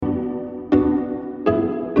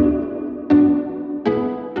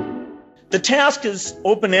The task is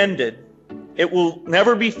open-ended. It will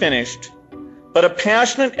never be finished, but a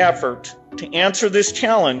passionate effort to answer this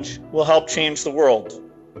challenge will help change the world.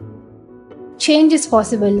 Change is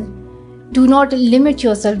possible. Do not limit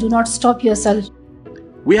yourself. Do not stop yourself.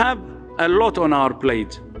 We have a lot on our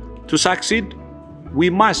plate. To succeed, we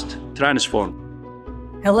must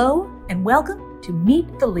transform. Hello and welcome to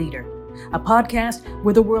Meet the Leader, a podcast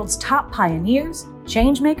where the world's top pioneers,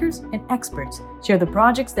 change makers, and experts share the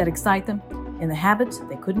projects that excite them and the habits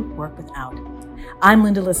they couldn't work without. I'm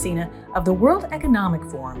Linda Lacina of the World Economic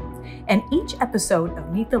Forum, and each episode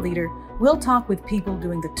of Meet the Leader will talk with people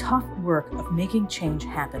doing the tough work of making change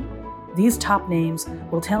happen. These top names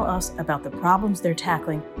will tell us about the problems they're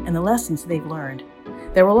tackling and the lessons they've learned.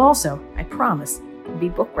 There will also, I promise, be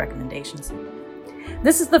book recommendations.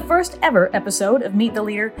 This is the first ever episode of Meet the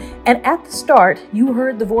Leader, and at the start, you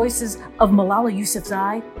heard the voices of Malala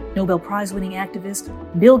Yousafzai, Nobel Prize-winning activist,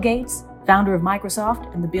 Bill Gates, founder of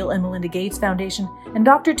Microsoft and the Bill and Melinda Gates Foundation, and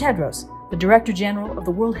Dr. Tedros, the Director General of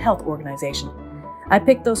the World Health Organization. I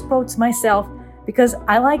picked those quotes myself because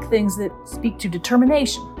I like things that speak to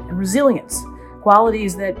determination and resilience,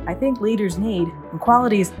 qualities that I think leaders need, and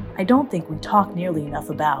qualities I don't think we talk nearly enough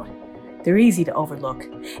about. They're easy to overlook.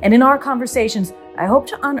 And in our conversations, I hope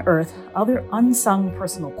to unearth other unsung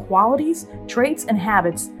personal qualities, traits, and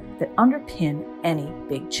habits that underpin any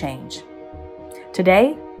big change.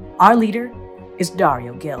 Today, our leader is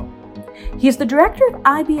Dario Gil. He is the director of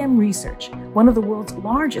IBM Research, one of the world's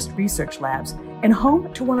largest research labs, and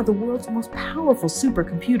home to one of the world's most powerful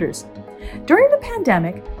supercomputers. During the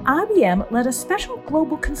pandemic, IBM led a special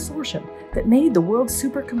global consortium that made the world's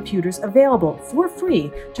supercomputers available for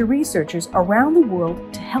free to researchers around the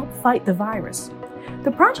world to help fight the virus.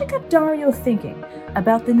 The project got Dario thinking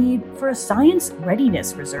about the need for a science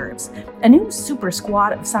readiness reserves, a new super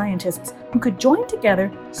squad of scientists who could join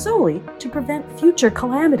together solely to prevent future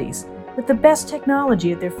calamities with the best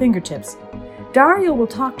technology at their fingertips. Dario will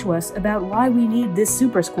talk to us about why we need this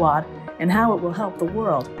super squad and how it will help the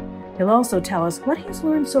world. He'll also tell us what he's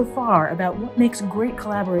learned so far about what makes great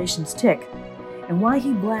collaborations tick and why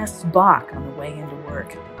he blasts Bach on the way into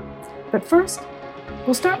work. But first,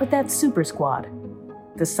 we'll start with that super squad,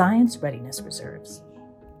 the Science Readiness Reserves.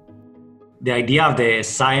 The idea of the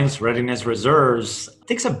Science Readiness Reserves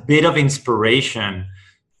takes a bit of inspiration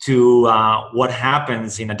to what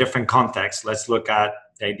happens in a different context. Let's look at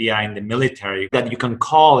the idea in the military that you can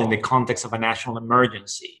call in the context of a national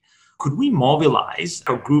emergency. Could we mobilize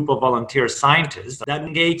a group of volunteer scientists that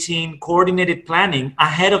engage in coordinated planning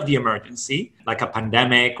ahead of the emergency, like a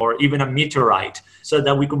pandemic or even a meteorite, so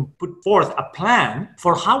that we can put forth a plan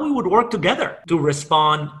for how we would work together to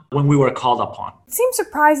respond when we were called upon? It seems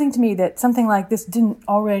surprising to me that something like this didn't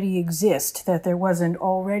already exist, that there wasn't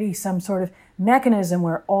already some sort of mechanism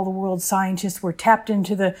where all the world's scientists were tapped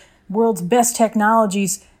into the world's best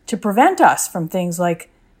technologies to prevent us from things like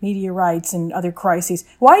meteorites and other crises.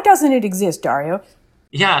 Why doesn't it exist, Dario?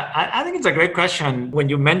 Yeah, I think it's a great question. When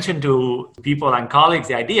you mention to people and colleagues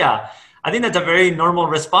the idea, I think that's a very normal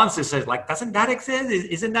response. It says, like, doesn't that exist?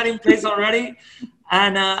 Isn't that in place already?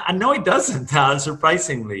 And no, it doesn't,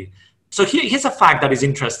 surprisingly. So here's a fact that is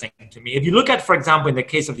interesting to me. If you look at, for example, in the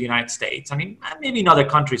case of the United States, I mean, maybe in other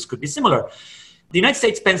countries could be similar. The United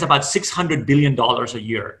States spends about $600 billion a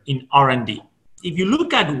year in R&D. If you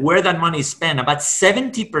look at where that money is spent, about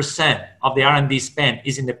 70% of the R&D spent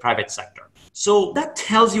is in the private sector. So that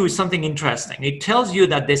tells you something interesting. It tells you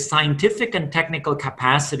that the scientific and technical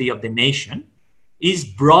capacity of the nation is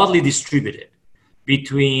broadly distributed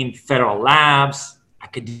between federal labs,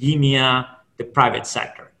 academia, the private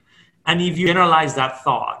sector. And if you generalize that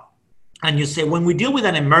thought and you say, when we deal with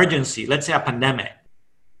an emergency, let's say a pandemic,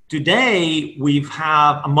 today, we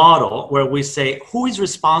have a model where we say, who is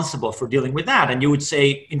responsible for dealing with that? And you would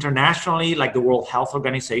say internationally, like the World Health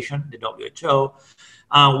Organization, the WHO.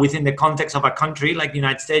 Within the context of a country like the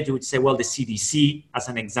United States, you would say, well, the CDC as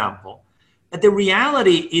an example. But the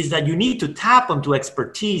reality is that you need to tap into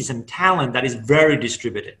expertise and talent that is very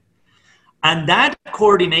distributed. And that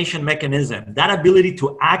coordination mechanism, that ability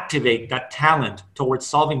to activate that talent towards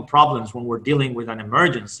solving problems when we're dealing with an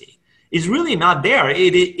emergency, is really not there.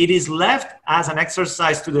 It is left as an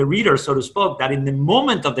exercise to the reader, so to speak, that in the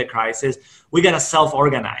moment of the crisis, we got to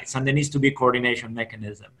self-organize and there needs to be a coordination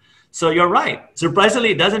mechanism. So you're right.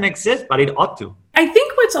 Surprisingly, it doesn't exist, but it ought to. I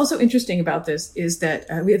think what's also interesting about this is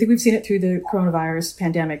that I think we've seen it through the coronavirus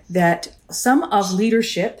pandemic, that some of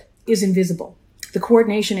leadership is invisible. The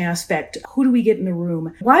coordination aspect, who do we get in the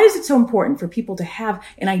room? Why is it so important for people to have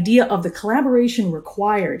an idea of the collaboration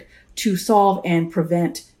required to solve and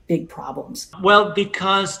prevent big problems? Well,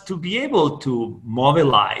 because to be able to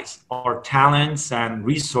mobilize our talents and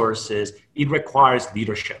resources, it requires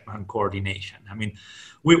leadership and coordination. I mean,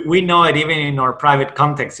 we know it even in our private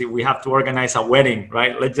context. If we have to organize a wedding,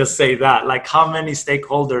 right? Let's just say that, like how many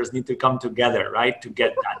stakeholders need to come together, right, to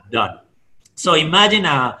get that done. So imagine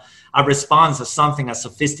a response to something as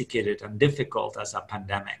sophisticated and difficult as a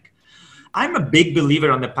pandemic. I'm a big believer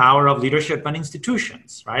on the power of leadership and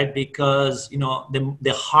institutions, right? Because,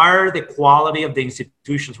 the higher the quality of the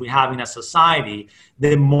institutions we have in a society,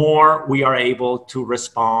 the more we are able to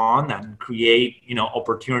respond and create,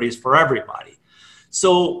 opportunities for everybody.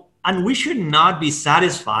 So, and we should not be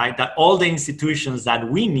satisfied that all the institutions that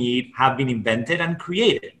we need have been invented and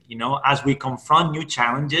created. As we confront new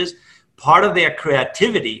challenges, part of their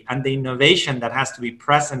creativity and the innovation that has to be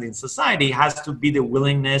present in society has to be the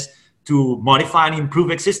willingness to modify and improve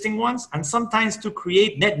existing ones, and sometimes to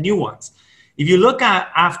create net new ones. If you look at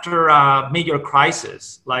after a major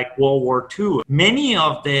crisis like World War II, many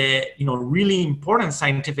of the really important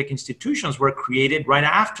scientific institutions were created right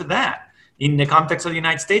after that. In the context of the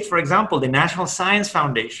United States, for example, the National Science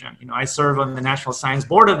Foundation. I serve on the National Science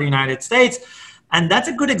Board of the United States, and that's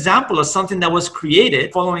a good example of something that was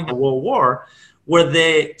created following the World War, where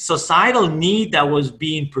the societal need that was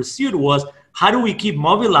being pursued was, how do we keep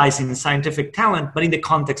mobilizing scientific talent, but in the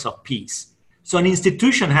context of peace? So an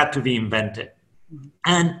institution had to be invented.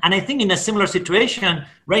 And I think in a similar situation,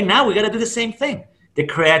 right now, we got to do the same thing. The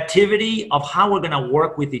creativity of how we're going to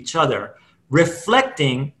work with each other,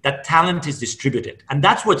 reflecting that talent is distributed. And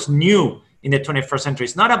that's what's new in the 21st century.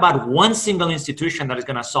 It's not about one single institution that is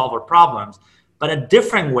going to solve our problems, but a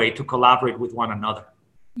different way to collaborate with one another.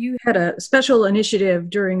 You had a special initiative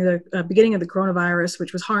during the beginning of the coronavirus,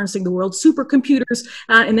 which was harnessing the world's supercomputers,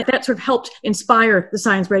 and that sort of helped inspire the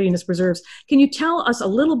Science Readiness Reserves. Can you tell us a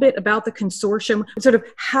little bit about the consortium, sort of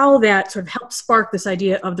how that sort of helped spark this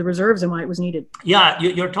idea of the reserves and why it was needed? Yeah,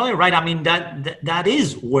 you're totally right. I mean, that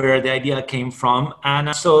is where the idea came from.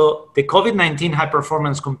 And so the COVID-19 High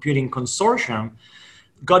Performance Computing Consortium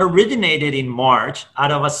got originated in March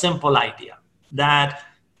out of a simple idea that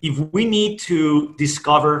if we need to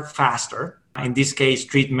discover faster, in this case,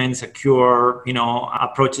 treatments, a cure,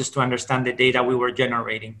 approaches to understand the data we were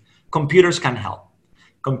generating, computers can help.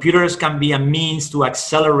 Computers can be a means to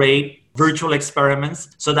accelerate virtual experiments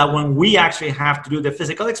so that when we actually have to do the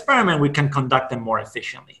physical experiment, we can conduct them more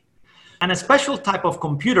efficiently. And a special type of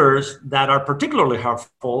computers that are particularly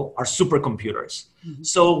helpful are supercomputers. Mm-hmm.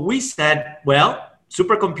 So we said, well,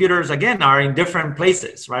 supercomputers, again, are in different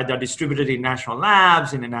places, right? They're distributed in national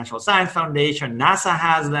labs, in the National Science Foundation. NASA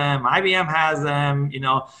has them, IBM has them,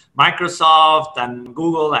 Microsoft and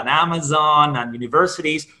Google and Amazon and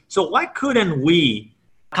universities. So why couldn't we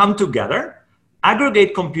come together,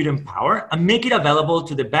 aggregate computing power, and make it available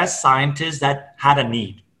to the best scientists that had a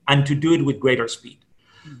need, and to do it with greater speed?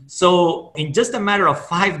 Mm-hmm. So in just a matter of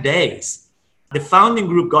 5 days, the founding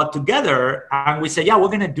group got together and we said, yeah, we're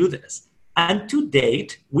going to do this. And to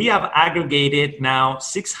date, we have aggregated now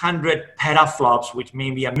 600 petaflops, which may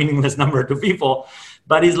be a meaningless number to people,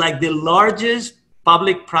 but is like the largest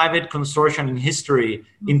public-private consortium in history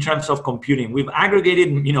in terms of computing. We've aggregated,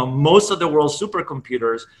 most of the world's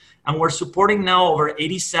supercomputers, and we're supporting now over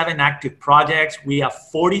 87 active projects. We have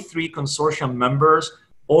 43 consortium members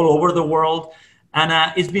all over the world. And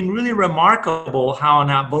it's been really remarkable how on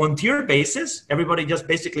a volunteer basis, everybody just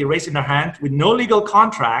basically raising their hand with no legal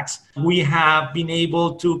contracts, we have been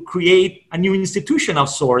able to create a new institution of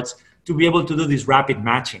sorts to be able to do this rapid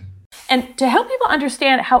matching. And to help people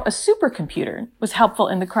understand how a supercomputer was helpful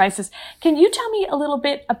in the crisis, can you tell me a little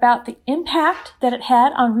bit about the impact that it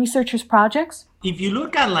had on researchers' projects? If you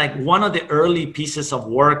look at one of the early pieces of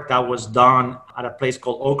work that was done at a place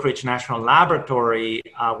called Oak Ridge National Laboratory,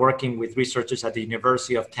 working with researchers at the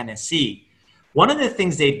University of Tennessee, one of the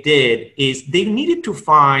things they did is they needed to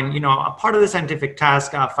find, a part of the scientific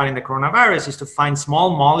task of fighting the coronavirus is to find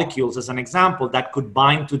small molecules, as an example, that could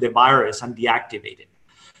bind to the virus and deactivate it.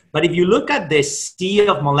 But if you look at the sea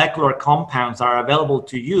of molecular compounds that are available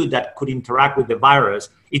to you that could interact with the virus,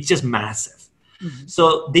 it's just massive. Mm-hmm.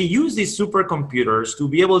 So they use these supercomputers to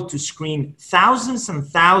be able to screen thousands and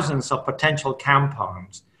thousands of potential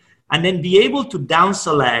compounds and then be able to down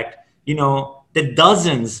select, the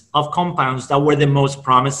dozens of compounds that were the most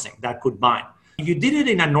promising that could bind. If you did it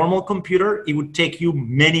in a normal computer, it would take you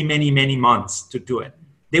many, many, many months to do it.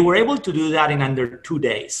 They were able to do that in under 2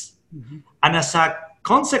 days. Mm-hmm. And as a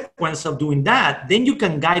consequence of doing that, then you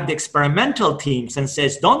can guide the experimental teams and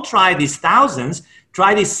says, don't try these thousands,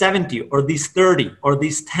 try these 70 or these 30 or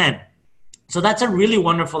these 10. So that's a really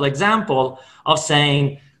wonderful example of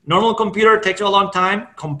saying Normal computer takes you a long time,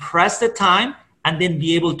 compress the time, and then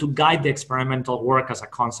be able to guide the experimental work as a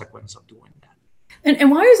consequence of doing that.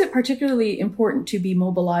 And why is it particularly important to be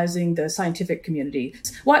mobilizing the scientific community?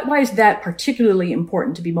 Why is that particularly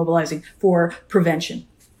important to be mobilizing for prevention?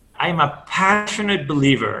 I'm a passionate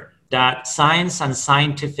believer that science and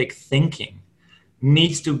scientific thinking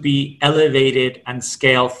needs to be elevated and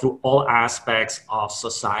scaled through all aspects of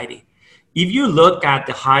society. If you look at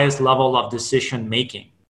the highest level of decision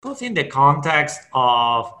making, both in the context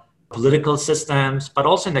of political systems, but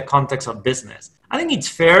also in the context of business, I think it's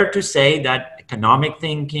fair to say that economic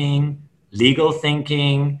thinking, legal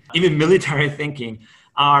thinking, even military thinking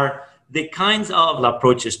are the kinds of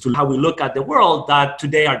approaches to how we look at the world that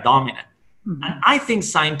today are dominant. Mm-hmm. And I think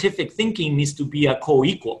scientific thinking needs to be a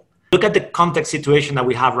co-equal. Look at the context situation that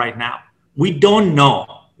we have right now. We don't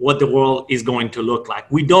know what the world is going to look like.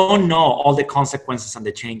 We don't know all the consequences and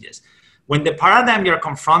the changes. When the paradigm you're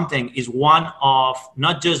confronting is one of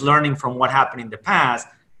not just learning from what happened in the past,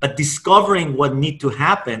 but discovering what needs to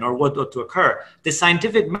happen or what ought to occur, the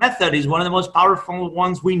scientific method is one of the most powerful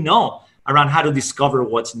ones we know around how to discover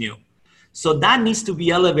what's new. So that needs to be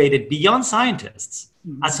elevated beyond scientists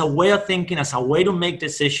as a way of thinking, as a way to make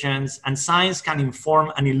decisions, and science can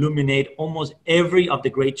inform and illuminate almost every of the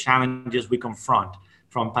great challenges we confront,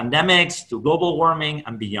 from pandemics to global warming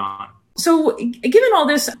and beyond. So given all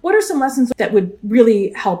this, what are some lessons that would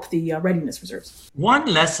really help the readiness reserves? One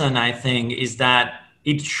lesson, I think, is that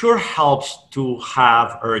it sure helps to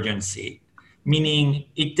have urgency, meaning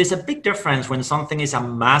there's a big difference when something is a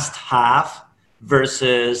must-have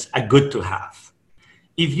versus a good-to-have.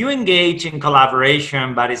 If you engage in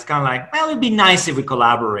collaboration, but it's kind of like, well, it'd be nice if we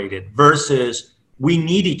collaborated, versus we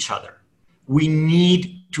need each other. We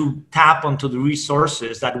need to tap onto the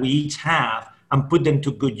resources that we each have and put them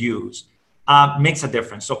to good use, makes a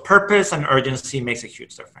difference. So purpose and urgency makes a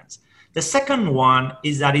huge difference. The second one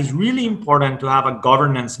is that it's really important to have a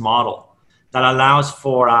governance model that allows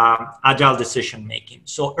for agile decision-making.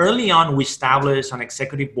 So early on, we established an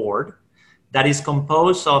executive board that is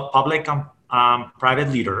composed of public and private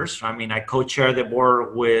leaders. I mean, I co-chair the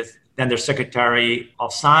board with the Undersecretary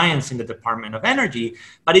of Science in the Department of Energy,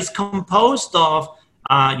 but it's composed of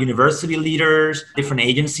university leaders, different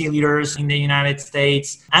agency leaders in the United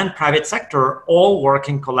States, and private sector, all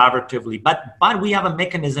working collaboratively. But we have a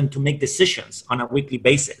mechanism to make decisions on a weekly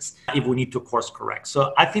basis if we need to course correct.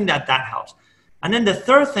 So I think that helps. And then the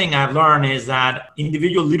third thing I've learned is that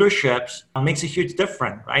individual leadership makes a huge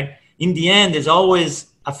difference, right? In the end, there's always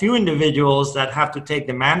a few individuals that have to take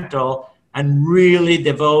the mantle and really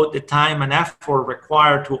devote the time and effort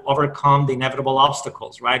required to overcome the inevitable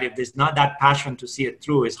obstacles, right? If there's not that passion to see it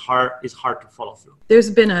through, it's hard to follow through. There's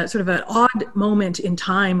been a sort of an odd moment in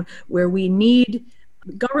time where we need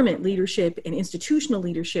government leadership and institutional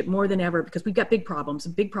leadership more than ever, because we've got big problems,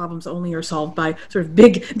 and big problems only are solved by sort of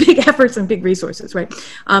big efforts and big resources, right?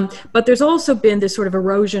 But there's also been this sort of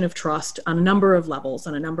erosion of trust on a number of levels,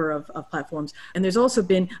 on a number of platforms. And there's also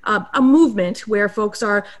been a movement where folks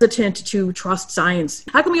are hesitant to trust science.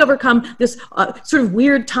 How can we overcome this sort of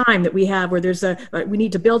weird time that we have where we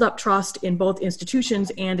need to build up trust in both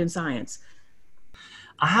institutions and in science?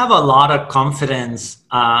 I have a lot of confidence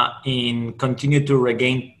in continue to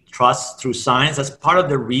regain trust through science. That's part of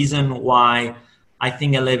the reason why I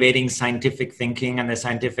think elevating scientific thinking and the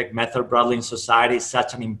scientific method broadly in society is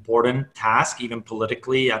such an important task, even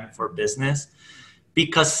politically and for business,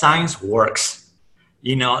 because science works.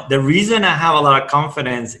 You know, the reason I have a lot of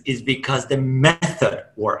confidence is because the method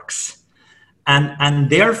works. And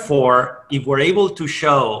therefore, if we're able to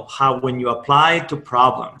show how when you apply it to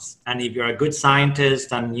problems, and if you're a good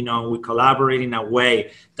scientist and, you know, we collaborate in a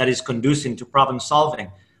way that is conducive to problem solving,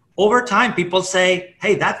 over time, people say,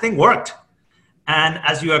 hey, that thing worked. And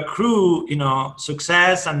as you accrue, you know,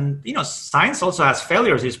 success, and, you know, science also has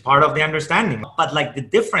failures, is part of the understanding. But like the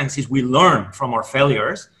difference is we learn from our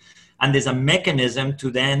failures, and there's a mechanism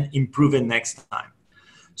to then improve it next time.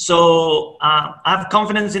 So I have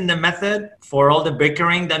confidence in the method for all the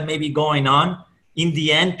bickering that may be going on. In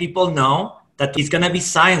the end, people know that it's going to be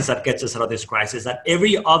science that gets us out of this crisis, that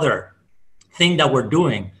every other thing that we're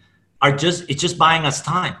doing it's just buying us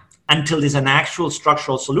time until there's an actual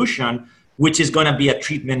structural solution, which is going to be a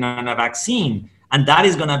treatment and a vaccine. And that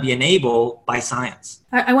is going to be enabled by science.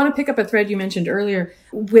 I want to pick up a thread you mentioned earlier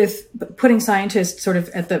with putting scientists sort of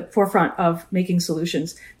at the forefront of making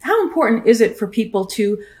solutions. How important is it for people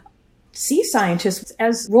to see scientists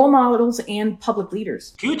as role models and public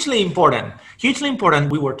leaders? Hugely important. Hugely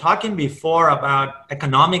important. We were talking before about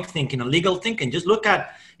economic thinking and legal thinking. Just look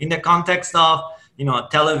at in the context of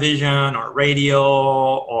television or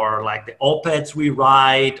radio or like the op-eds we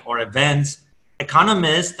write or events.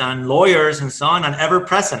 Economists and lawyers and so on are ever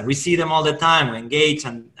present. We see them all the time. We engage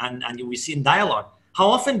and we see in dialogue. How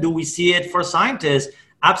often do we see it for scientists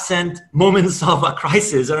absent moments of a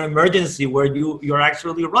crisis or emergency where you're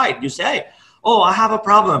actually right? You say, oh, I have a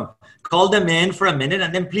problem. Call them in for a minute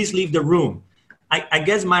and then please leave the room. I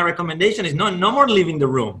guess my recommendation is no more leaving the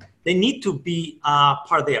room. They need to be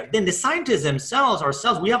part there. Then the scientists themselves,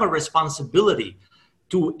 ourselves, we have a responsibility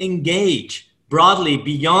to engage broadly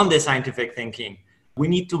beyond the scientific thinking. We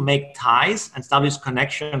need to make ties and establish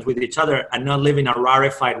connections with each other and not live in a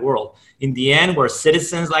rarefied world. In the end, we're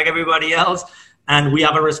citizens like everybody else, and we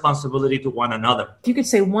have a responsibility to one another. If you could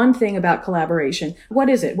say one thing about collaboration, what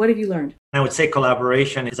is it? What have you learned? I would say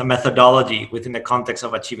collaboration is a methodology within the context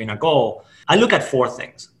of achieving a goal. I look at 4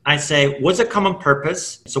 things. I say, what's a common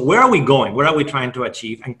purpose? So where are we going? Where are we trying to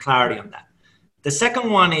achieve? And clarity on that. The second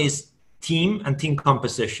one is team and team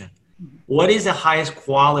composition. What is the highest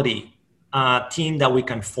quality team that we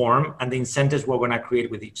can form and the incentives we're going to create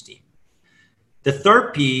with each team? The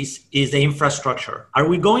third piece is the infrastructure. Are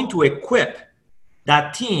we going to equip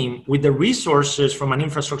that team with the resources from an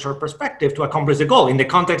infrastructure perspective to accomplish the goal? In the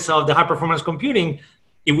context of the high performance computing,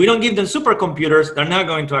 if we don't give them supercomputers, they're not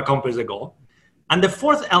going to accomplish the goal. And the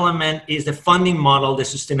fourth element is the funding model, the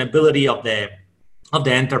sustainability of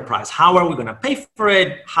the enterprise. How are we going to pay for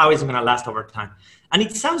it? How is it going to last over time? And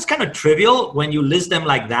it sounds kind of trivial when you list them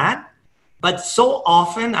like that, but so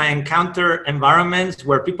often I encounter environments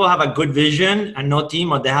where people have a good vision and no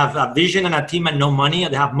team, or they have a vision and a team and no money, or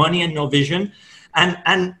they have money and no vision.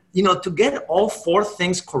 And to get all 4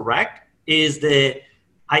 things correct is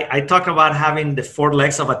I talk about having the 4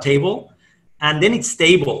 legs of a table, and then it's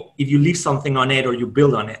stable if you leave something on it or you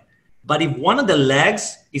build on it. But if one of the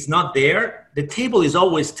legs is not there, the table is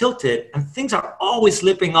always tilted and things are always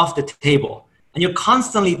slipping off the table. And you're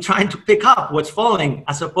constantly trying to pick up what's falling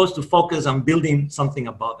as opposed to focus on building something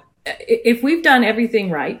above it. If we've done everything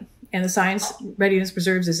right and the Science Readiness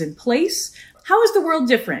Preserves is in place, how is the world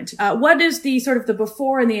different? What is the sort of the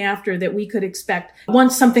before and the after that we could expect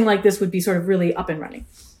once something like this would be sort of really up and running?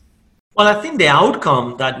 Well, I think the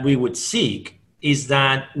outcome that we would seek is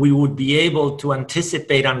that we would be able to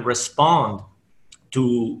anticipate and respond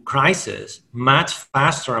to crisis much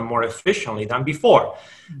faster and more efficiently than before.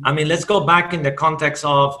 I mean, let's go back in the context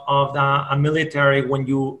of a military when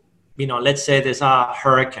let's say there's a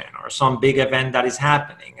hurricane or some big event that is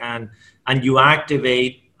happening and you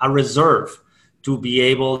activate a reserve to be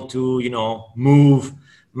able to, move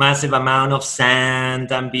massive amount of sand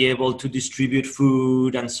and be able to distribute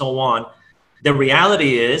food and so on. The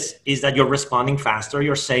reality is that you're responding faster,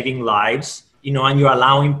 you're saving lives, and you're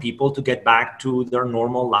allowing people to get back to their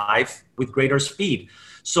normal life with greater speed.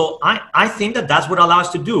 So I think that that's what allows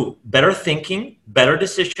us to do better thinking, better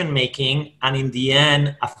decision making, and in the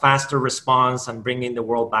end, a faster response and bringing the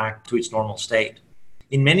world back to its normal state.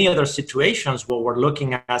 In many other situations, what we're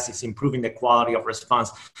looking at is improving the quality of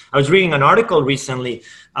response. I was reading an article recently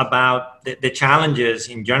about the challenges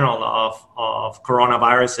in general of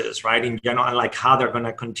coronaviruses, right? In general, and like how they're going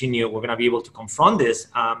to continue. We're going to be able to confront this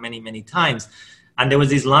many, many times. And there was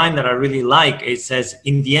this line that I really like. It says,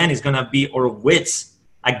 in the end, it's going to be our wits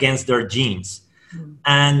against their genes.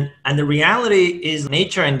 And the reality is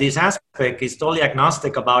nature in this aspect is totally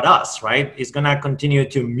agnostic about us, right? It's going to continue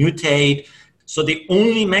to mutate. So the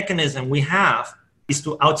only mechanism we have is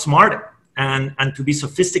to outsmart it and to be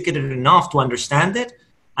sophisticated enough to understand it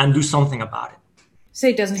and do something about it.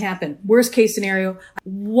 Say it doesn't happen. Worst case scenario,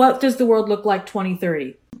 what does the world look like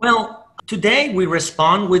 2030? Well, today we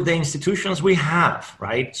respond with the institutions we have,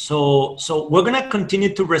 right? So we're going to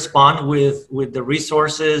continue to respond with the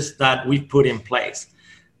resources that we've put in place.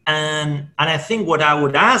 And I think what I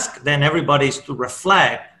would ask then everybody is to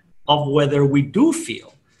reflect of whether we do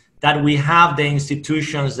feel that we have the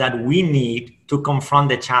institutions that we need to confront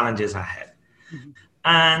the challenges ahead. Mm-hmm.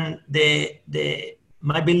 And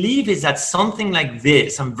my belief is that something like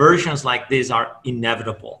this and versions like this are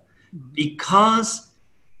inevitable because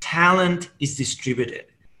talent is distributed.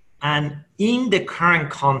 And in the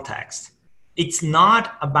current context, it's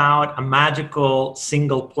not about a magical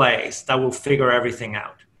single place that will figure everything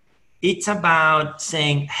out. It's about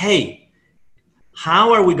saying, hey,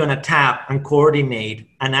 how are we going to tap and coordinate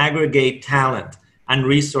and aggregate talent and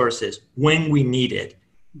resources when we need it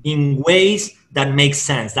in ways that make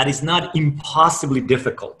sense, that is not impossibly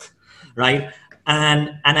difficult, right?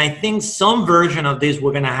 And I think some version of this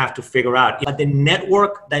we're going to have to figure out. But the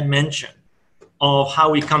network dimension of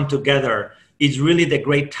how we come together is really the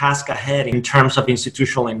great task ahead in terms of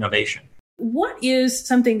institutional innovation. What is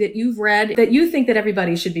something that you've read that you think that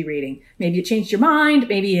everybody should be reading? Maybe it changed your mind.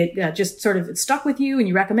 Maybe it just sort of stuck with you and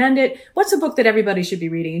you recommend it. What's a book that everybody should be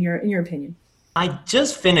reading in your opinion? I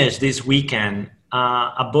just finished this weekend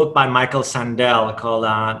a book by Michael Sandel called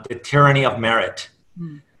The Tyranny of Merit.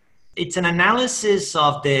 It's an analysis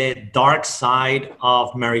of the dark side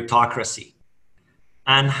of meritocracy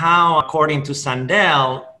and how, according to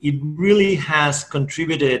Sandel, it really has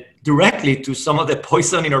contributed directly to some of the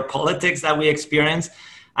poison in our politics that we experience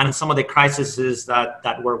and some of the crises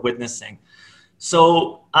that we're witnessing.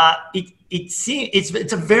 So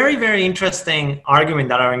it's a very, very interesting argument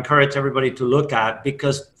that I encourage everybody to look at,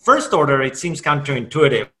 because first order, it seems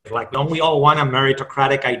counterintuitive. Like, don't we all want a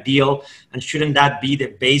meritocratic ideal? And shouldn't that be the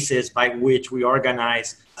basis by which we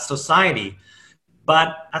organize society?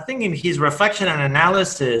 But I think in his reflection and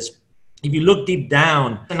analysis, if you look deep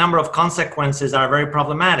down, a number of consequences are very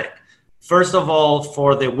problematic. First of all,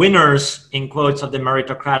 for the winners, in quotes, of the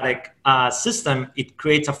meritocratic system, it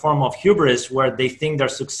creates a form of hubris where they think their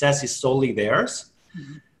success is solely theirs.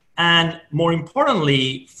 Mm-hmm. And more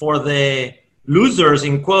importantly, for the losers,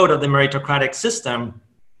 in quote, of the meritocratic system,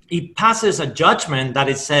 it passes a judgment that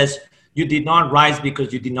it says you did not rise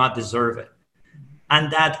because you did not deserve it.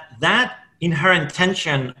 And that inherent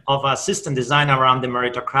tension of a system designed around the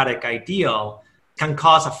meritocratic ideal can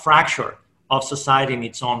cause a fracture of society in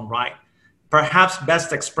its own right. Perhaps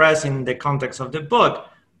best expressed in the context of the book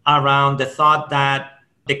around the thought that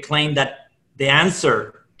the claim that the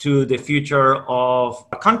answer to the future of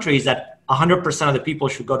a country is that 100% of the people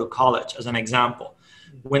should go to college, as an example.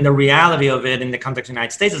 When the reality of it in the context of the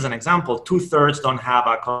United States, as an example, 2/3 don't have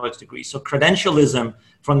a college degree. So credentialism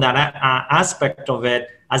from that aspect of it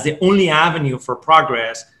as the only avenue for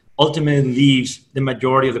progress ultimately leaves the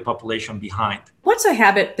majority of the population behind. What's a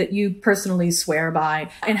habit that you personally swear by,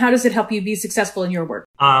 and how does it help you be successful in your work?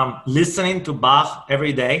 Listening to Bach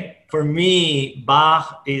every day. For me,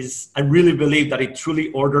 Bach I really believe that it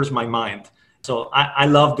truly orders my mind. So I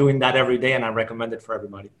love doing that every day, and I recommend it for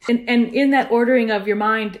everybody. And in that ordering of your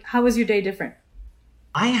mind, how is your day different?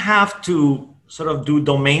 I have to sort of do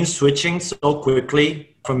domain switching so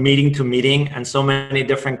quickly from meeting to meeting and so many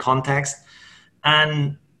different contexts.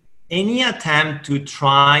 And any attempt to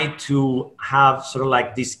try to have sort of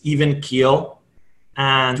like this even keel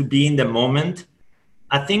and to be in the moment,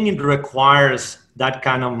 I think it requires that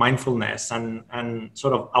kind of mindfulness and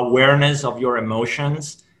sort of awareness of your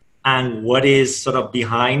emotions and what is sort of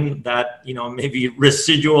behind that, maybe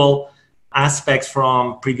residual aspects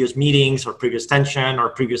from previous meetings or previous tension or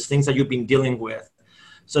previous things that you've been dealing with.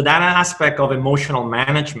 So that aspect of emotional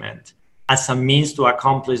management as a means to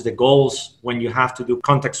accomplish the goals when you have to do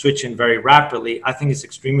context switching very rapidly, I think is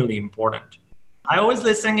extremely important. I always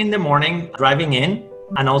listen in the morning, driving in,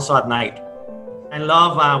 and also at night. I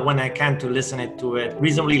love when I can to listen to it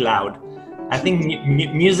reasonably loud. I think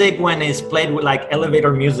music, when it's played with like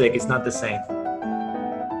elevator music, is not the same.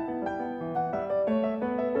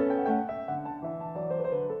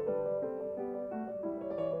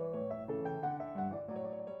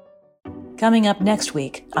 Coming up next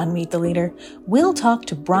week on Meet the Leader, we'll talk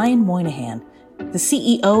to Brian Moynihan, the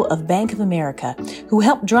CEO of Bank of America, who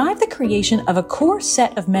helped drive the creation of a core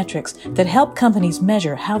set of metrics that help companies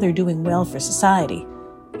measure how they're doing well for society.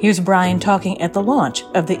 Here's Brian talking at the launch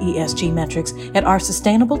of the ESG metrics at our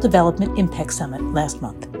Sustainable Development Impact Summit last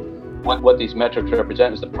month. What these metrics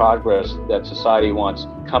represent is the progress that society wants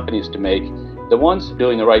companies to make. The ones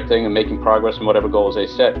doing the right thing and making progress in whatever goals they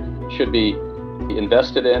set should be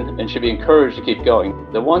invested in and should be encouraged to keep going.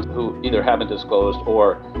 The ones who either haven't disclosed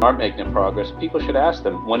or aren't making progress, people should ask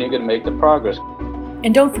them, when are you going to make the progress?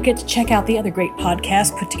 And don't forget to check out the other great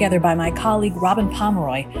podcasts put together by my colleague Robin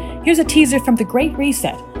Pomeroy. Here's a teaser from The Great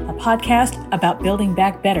Reset, a podcast about building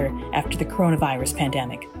back better after the coronavirus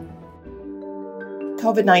pandemic.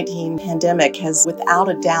 COVID-19 pandemic has without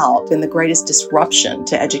a doubt been the greatest disruption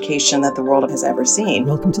to education that the world has ever seen.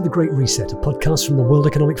 Welcome to The Great Reset, a podcast from the World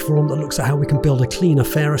Economic Forum that looks at how we can build a cleaner,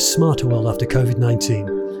 fairer, smarter world after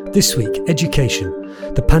COVID-19. This week, education.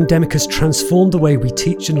 The pandemic has transformed the way we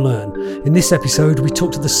teach and learn. In this episode, we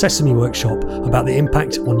talk to the Sesame Workshop about the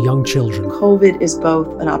impact on young children. COVID is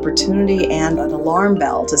both an opportunity and an alarm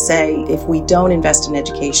bell to say if we don't invest in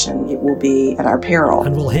education, it will be at our peril.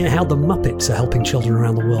 And we'll hear how the Muppets are helping children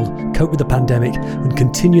around the world cope with the pandemic and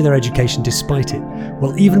continue their education despite it.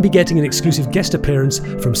 We'll even be getting an exclusive guest appearance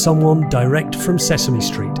from someone direct from Sesame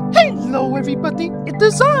Street. Hello everybody, it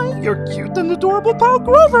is I, your cute and adorable pal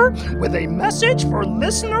Grover, with a message for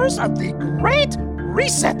listeners of the Great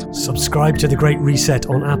Reset. Subscribe to The Great Reset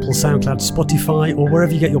on Apple, SoundCloud, Spotify, or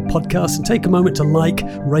wherever you get your podcasts, and take a moment to like,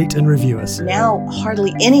 rate, and review us. Now,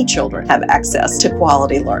 hardly any children have access to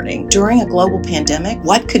quality learning. During a global pandemic,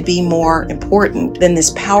 what could be more important than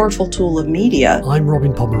this powerful tool of media? I'm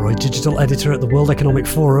Robin Pomeroy, digital editor at the World Economic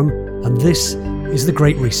Forum, and this is The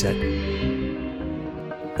Great Reset.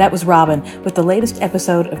 That was Robin with the latest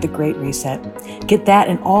episode of The Great Reset. Get that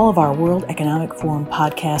and all of our World Economic Forum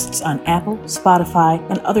podcasts on Apple, Spotify,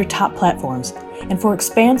 and other top platforms. And for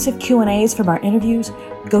expansive Q&As from our interviews,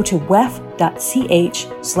 go to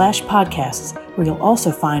wef.ch/podcasts, where you'll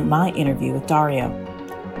also find my interview with Dario.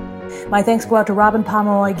 My thanks go out to Robin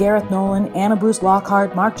Pomeroy, Gareth Nolan, Anna Bruce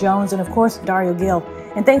Lockhart, Mark Jones, and of course, Dario Gill.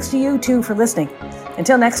 And thanks to you, too, for listening.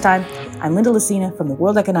 Until next time, I'm Linda Lacina from the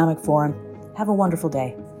World Economic Forum. Have a wonderful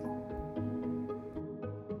day.